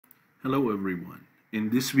Hello everyone. In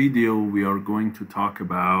this video we are going to talk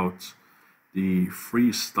about the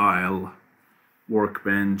freestyle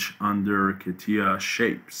workbench under CATIA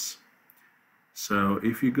shapes. So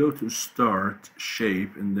if you go to start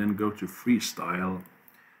shape and then go to freestyle,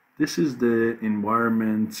 this is the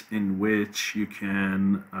environment in which you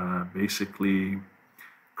can basically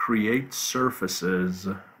create surfaces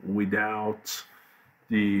without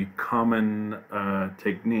the common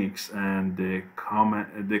techniques and the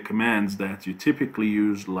commands that you typically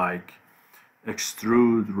use, like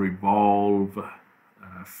extrude, revolve,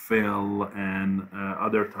 fill, and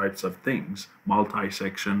other types of things,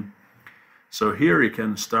 multi-section. So here you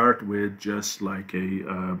can start with just like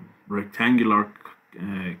a rectangular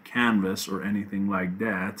canvas or anything like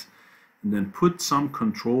that, and then put some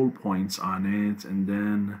control points on it, and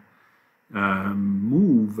then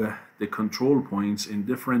move the control points in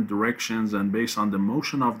different directions, and based on the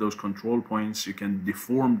motion of those control points you can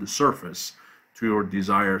deform the surface to your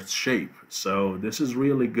desired shape. So this is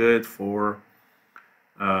really good for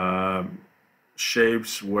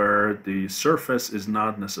shapes where the surface is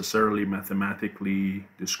not necessarily mathematically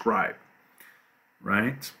described,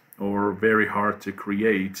 right? Or very hard to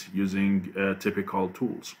create using typical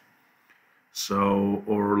tools. So,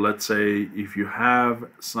 or let's say if you have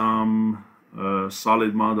some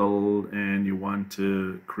solid model and you want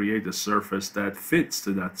to create a surface that fits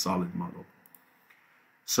to that solid model.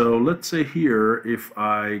 So let's say here, if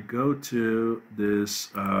I go to this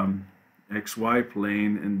XY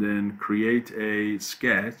plane and then create a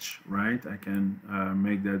sketch, right? I can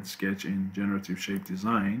make that sketch in generative shape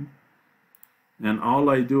design. And all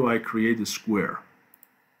I do, I create a square,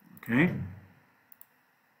 okay?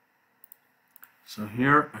 So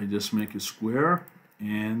here I just make a square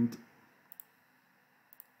and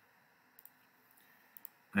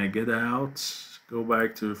I get out, go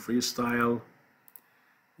back to freestyle,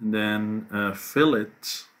 and then fill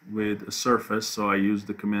it with a surface. So I use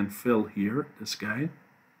the command fill here, this guy,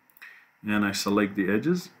 and I select the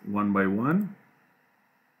edges one by one,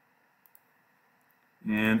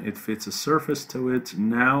 and it fits a surface to it.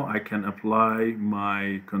 Now I can apply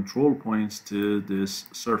my control points to this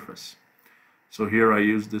surface. So here I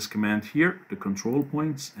use this command here, the control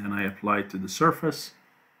points, and I apply it to the surface,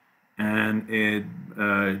 and it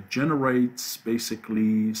generates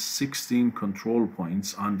basically 16 control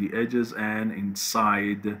points on the edges and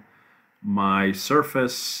inside my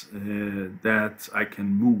surface that I can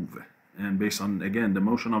move. And based on, again, the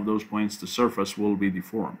motion of those points, the surface will be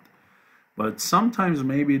deformed. But sometimes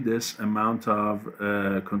maybe this amount of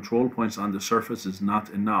control points on the surface is not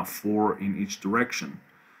enough for in each direction.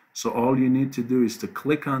 So all you need to do is to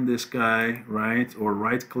click on this guy, right? Or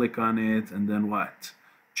right click on it, and then what?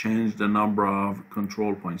 Change the number of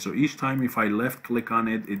control points. So each time if I left click on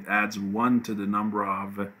it, it adds 1 to the number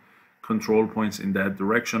of control points in that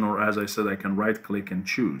direction. Or as I said, I can right click and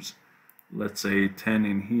choose. Let's say 10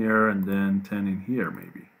 in here and then 10 in here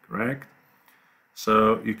maybe, correct?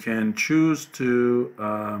 So you can choose to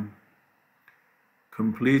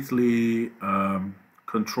completely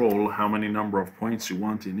control how many number of points you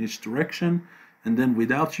want in each direction, and then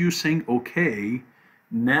without you saying okay,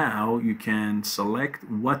 now you can select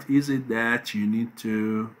what is it that you need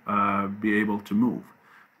to be able to move.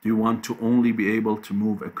 Do you want to only be able to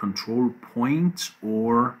move a control point,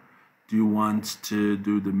 or do you want to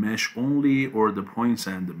do the mesh only, or the points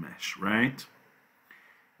and the mesh, right?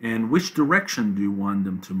 And which direction do you want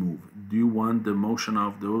them to move? Do you want the motion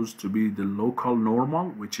of those to be the local normal,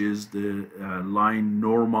 which is the line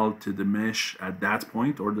normal to the mesh at that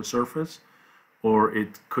point or the surface? Or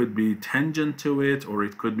it could be tangent to it, or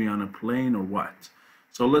it could be on a plane, or what?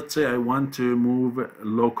 So let's say I want to move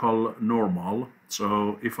local normal.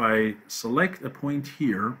 So if I select a point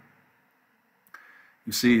here,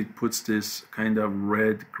 you see it puts this kind of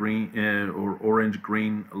red, green, or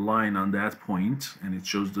orange-green line on that point, and it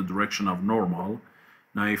shows the direction of normal.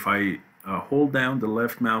 Now if I hold down the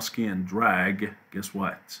left mouse key and drag, guess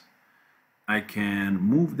what? I can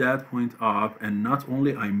move that point up, and not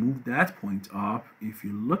only I move that point up, if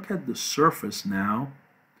you look at the surface now,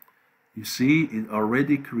 you see it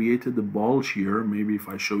already created the bulge here. Maybe if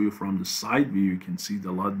I show you from the side view, you can see it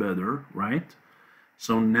a lot better, right?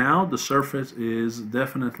 So now the surface is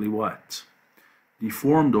definitely what?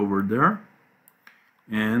 Deformed over there.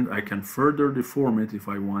 And I can further deform it if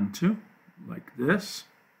I want to, like this.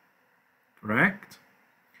 Correct?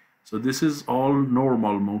 So this is all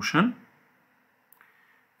normal motion.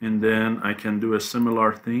 And then I can do a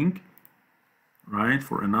similar thing, right,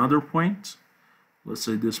 for another point. Let's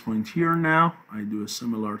say this point here now. I do a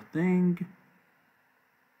similar thing.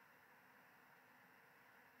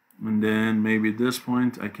 And then maybe at this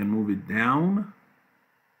point I can move it down,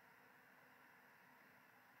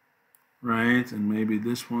 right? And maybe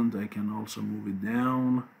this one I can also move it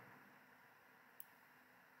down.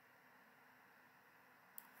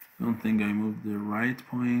 Don't think I moved the right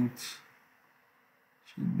point.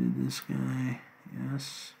 Should be this guy,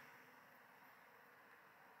 yes.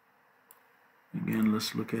 Again,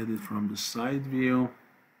 let's look at it from the side view.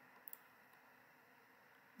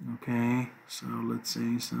 Okay, so let's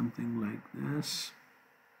say something like this.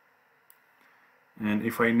 And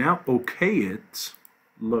if I now OK it,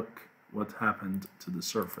 look what happened to the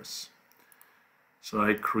surface. So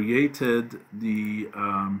I created the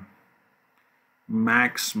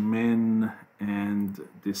max, min, and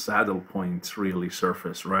the saddle point really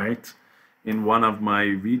surface, right? In one of my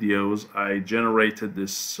videos, I generated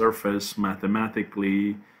this surface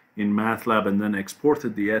mathematically in MATLAB and then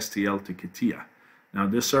exported the STL to CATIA. Now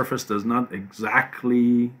this surface does not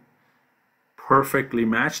exactly perfectly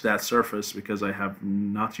match that surface because I have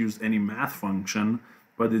not used any math function,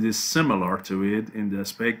 but it is similar to it in the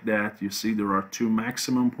aspect that you see there are two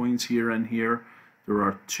maximum points here and here. There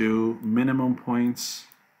are two minimum points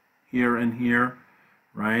here and here,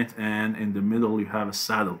 right? And in the middle you have a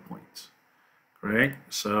saddle point,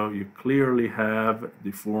 correct? So you clearly have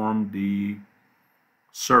deformed the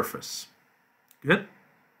surface. Good.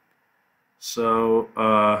 So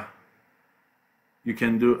you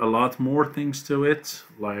can do a lot more things to it.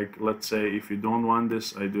 Like, let's say if you don't want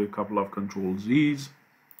this, I do a couple of Control Z's.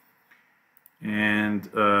 And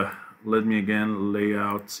let me again lay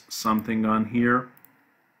out something on here.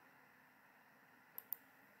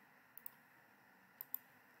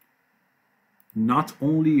 Not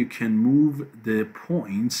only you can move the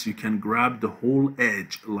points, you can grab the whole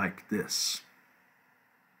edge like this.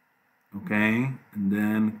 Okay, and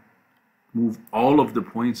then move all of the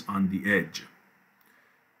points on the edge.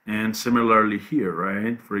 And similarly here,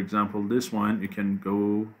 right? For example, this one, you can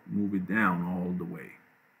go move it down all the way.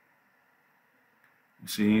 You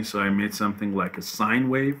see, so I made something like a sine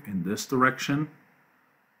wave in this direction.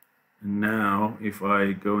 And now, if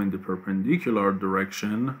I go in the perpendicular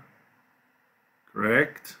direction,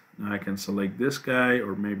 correct? Now I can select this guy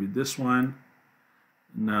or maybe this one.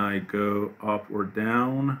 Now I go up or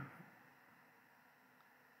down.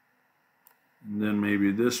 And then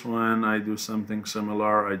maybe this one, I do something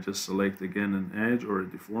similar. I just select again an edge or a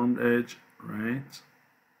deformed edge, right?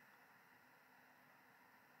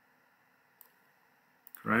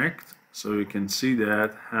 Correct? So you can see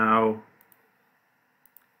that how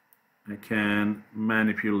I can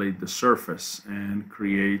manipulate the surface and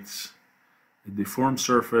create a deformed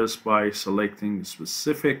surface by selecting a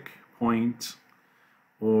specific point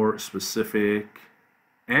or specific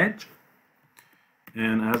edge.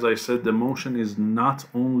 And as I said, the motion is not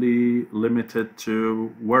only limited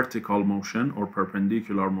to vertical motion or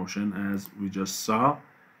perpendicular motion as we just saw.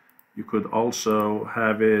 You could also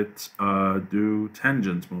have it do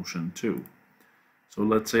tangent motion too. So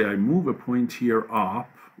let's say I move a point here up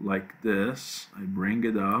like this. I bring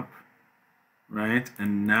it up, right?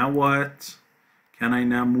 And now what? Can I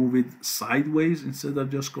now move it sideways instead of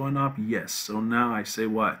just going up? Yes. So now I say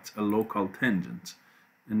what? A local tangent.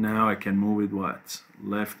 And now I can move it what?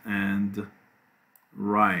 Left and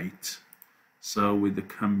right. So with the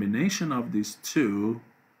combination of these two,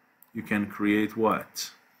 you can create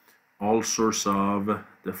what? All sorts of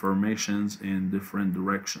deformations in different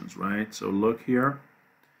directions, right? So look here.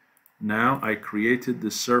 Now I created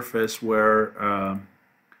the surface where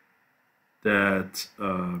that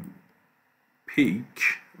peak,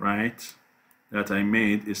 right, that I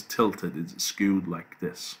made is tilted, it's skewed like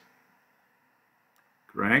this.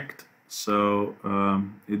 Correct? So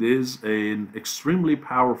it is an extremely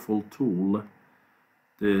powerful tool,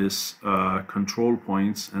 this control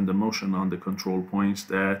points and the motion on the control points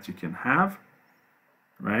that you can have,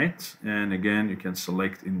 right? And again, you can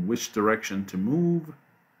select in which direction to move,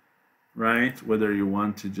 right? Whether you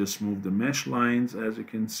want to just move the mesh lines, as you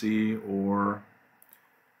can see, or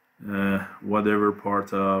whatever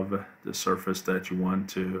part of the surface that you want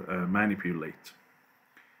to manipulate.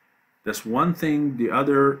 That's one thing. The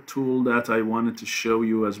other tool that I wanted to show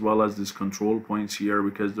you, as well as these control points here,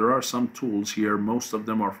 because there are some tools here, most of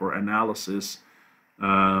them are for analysis.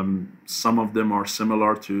 Some of them are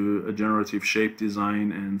similar to a generative shape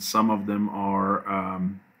design, and some of them are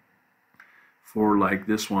for, like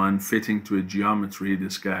this one, fitting to a geometry,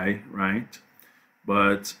 this guy, right?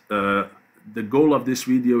 But the goal of this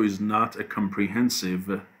video is not a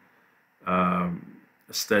comprehensive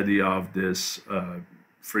study of this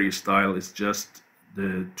freestyle. Is just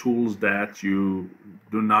the tools that you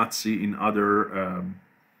do not see in other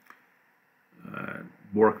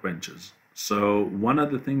workbenches. So one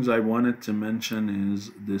of the things I wanted to mention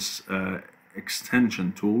is this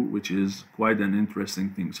extension tool, which is quite an interesting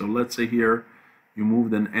thing. So let's say here you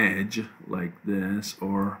moved an edge like this,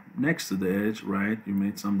 or next to the edge, right? You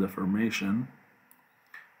made some deformation.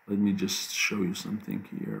 Let me just show you something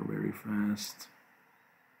here very fast.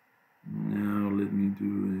 Now let me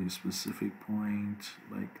do a specific point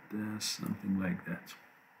like this, something like that.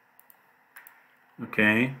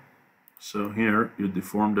 Okay, so here you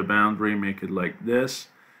deform the boundary, make it like this.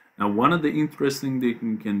 Now one of the interesting things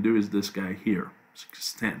you can do is this guy here,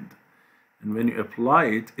 extend. And when you apply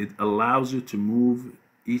it, it allows you to move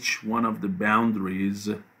each one of the boundaries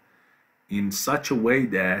in such a way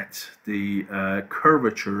that the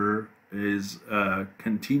curvature is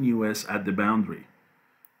continuous at the boundary,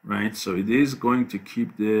 right? So it is going to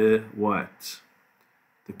keep the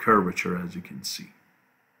the curvature, as you can see.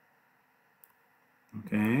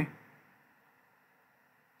 Okay,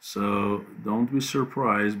 so don't be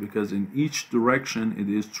surprised, because in each direction it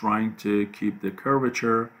is trying to keep the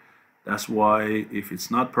curvature. That's why if it's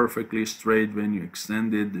not perfectly straight, when you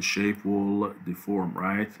extend it, the shape will deform,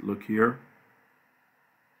 right? Look here.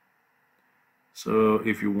 So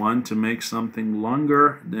if you want to make something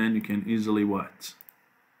longer, then you can easily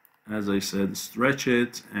as I said, stretch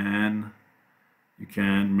it, and you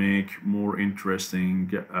can make more interesting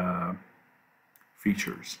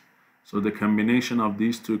features. So the combination of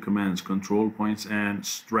these two commands, control points and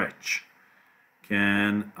stretch,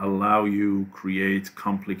 can allow you create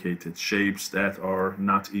complicated shapes that are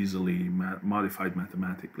not easily modified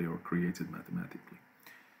mathematically or created mathematically.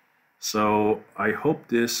 So I hope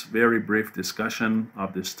this very brief discussion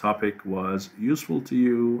of this topic was useful to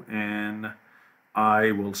you, and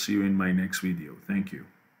I will see you in my next video. Thank you.